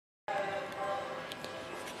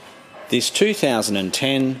This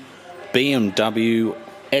 2010 BMW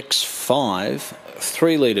X5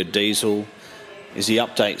 3-litre diesel is the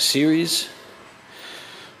update series,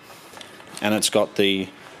 and it's got the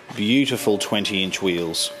beautiful 20-inch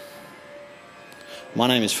wheels. My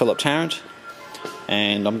name is Philip Tarrant,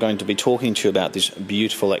 and I'm going to be talking to you about this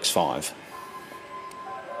beautiful X5.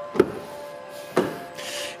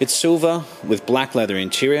 It's silver with black leather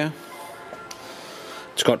interior.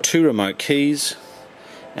 It's got 2 remote keys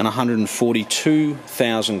and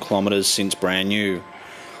 142,000 kilometres since brand new.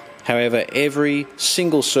 However, every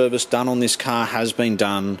single service done on this car has been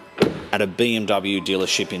done at a BMW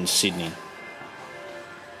dealership in Sydney.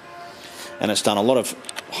 And it's done a lot of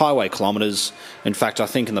highway kilometres. In fact, I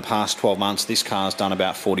think in the past 12 months this car's done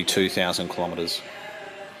about 42,000 kilometres.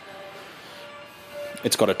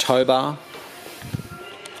 It's got a tow bar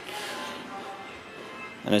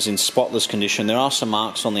and is in spotless condition. There are some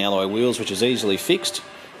marks on the alloy wheels which is easily fixed.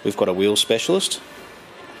 We've got a wheel specialist.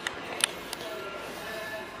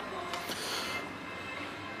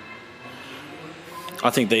 I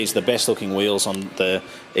think these are the best looking wheels on the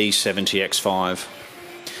E70 X5.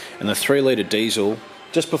 And the 3-litre diesel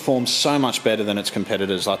just performs so much better than its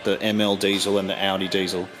competitors like the ML diesel and the Audi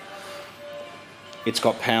diesel. It's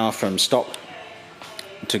got power from stop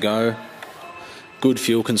to go, good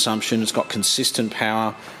fuel consumption, it's got consistent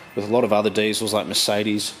power with a lot of other diesels like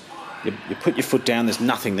Mercedes. You put your foot down, there's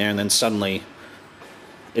nothing there, and then suddenly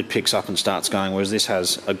it picks up and starts going, whereas this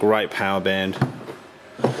has a great power band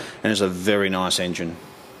and is a very nice engine.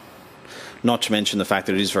 Not to mention the fact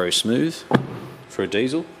that it is very smooth for a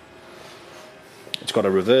diesel. It's got a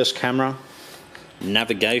reverse camera,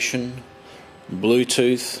 navigation,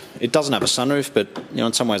 Bluetooth. It doesn't have a sunroof, but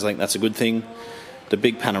in some ways I think that's a good thing. The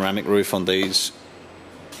big panoramic roof on these,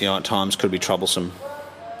 at times could be troublesome.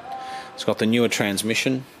 It's got the newer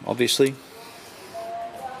transmission, obviously.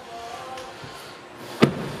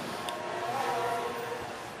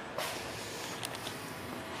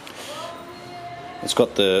 It's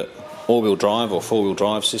got the all-wheel drive or four-wheel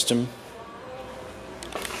drive system.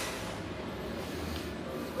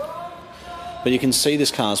 But you can see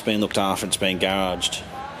this car's been looked after, it's been garaged.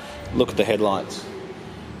 Look at the headlights.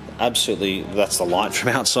 Absolutely, that's the light from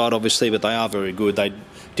outside obviously, but they are very good. They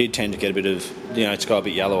did tend to get a bit of, it's got a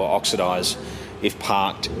bit yellow or oxidised if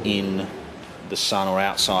parked in the sun or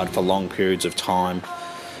outside for long periods of time.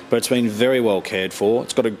 But it's been very well cared for.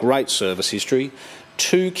 It's got a great service history,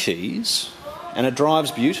 2 keys, and it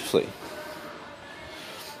drives beautifully.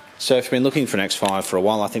 So if you've been looking for an X5 for a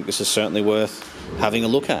while, I think this is certainly worth having a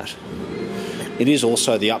look at. It is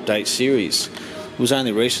also the update series. It was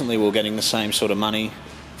only recently we were getting the same sort of money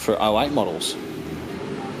for 08 models.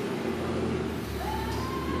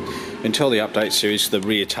 Until the update series, the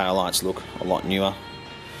rear taillights look a lot newer,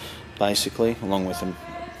 basically, along with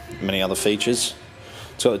many other features.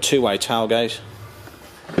 It's got a 2-way tailgate,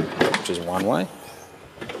 which is 1-way,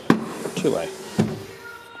 2-way.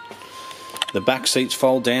 The back seats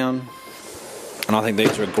fold down, and I think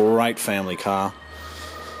these are a great family car,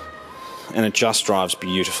 and it just drives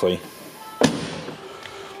beautifully.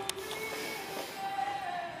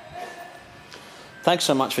 Thanks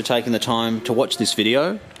so much for taking the time to watch this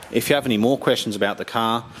video. If you have any more questions about the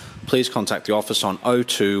car, please contact the office on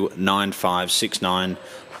 02 9569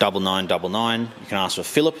 9999. You can ask for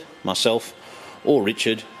Philip, myself, or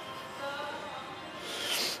Richard.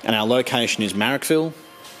 And our location is Marrickville,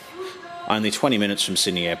 only 20 minutes from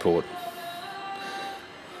Sydney Airport.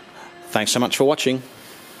 Thanks so much for watching.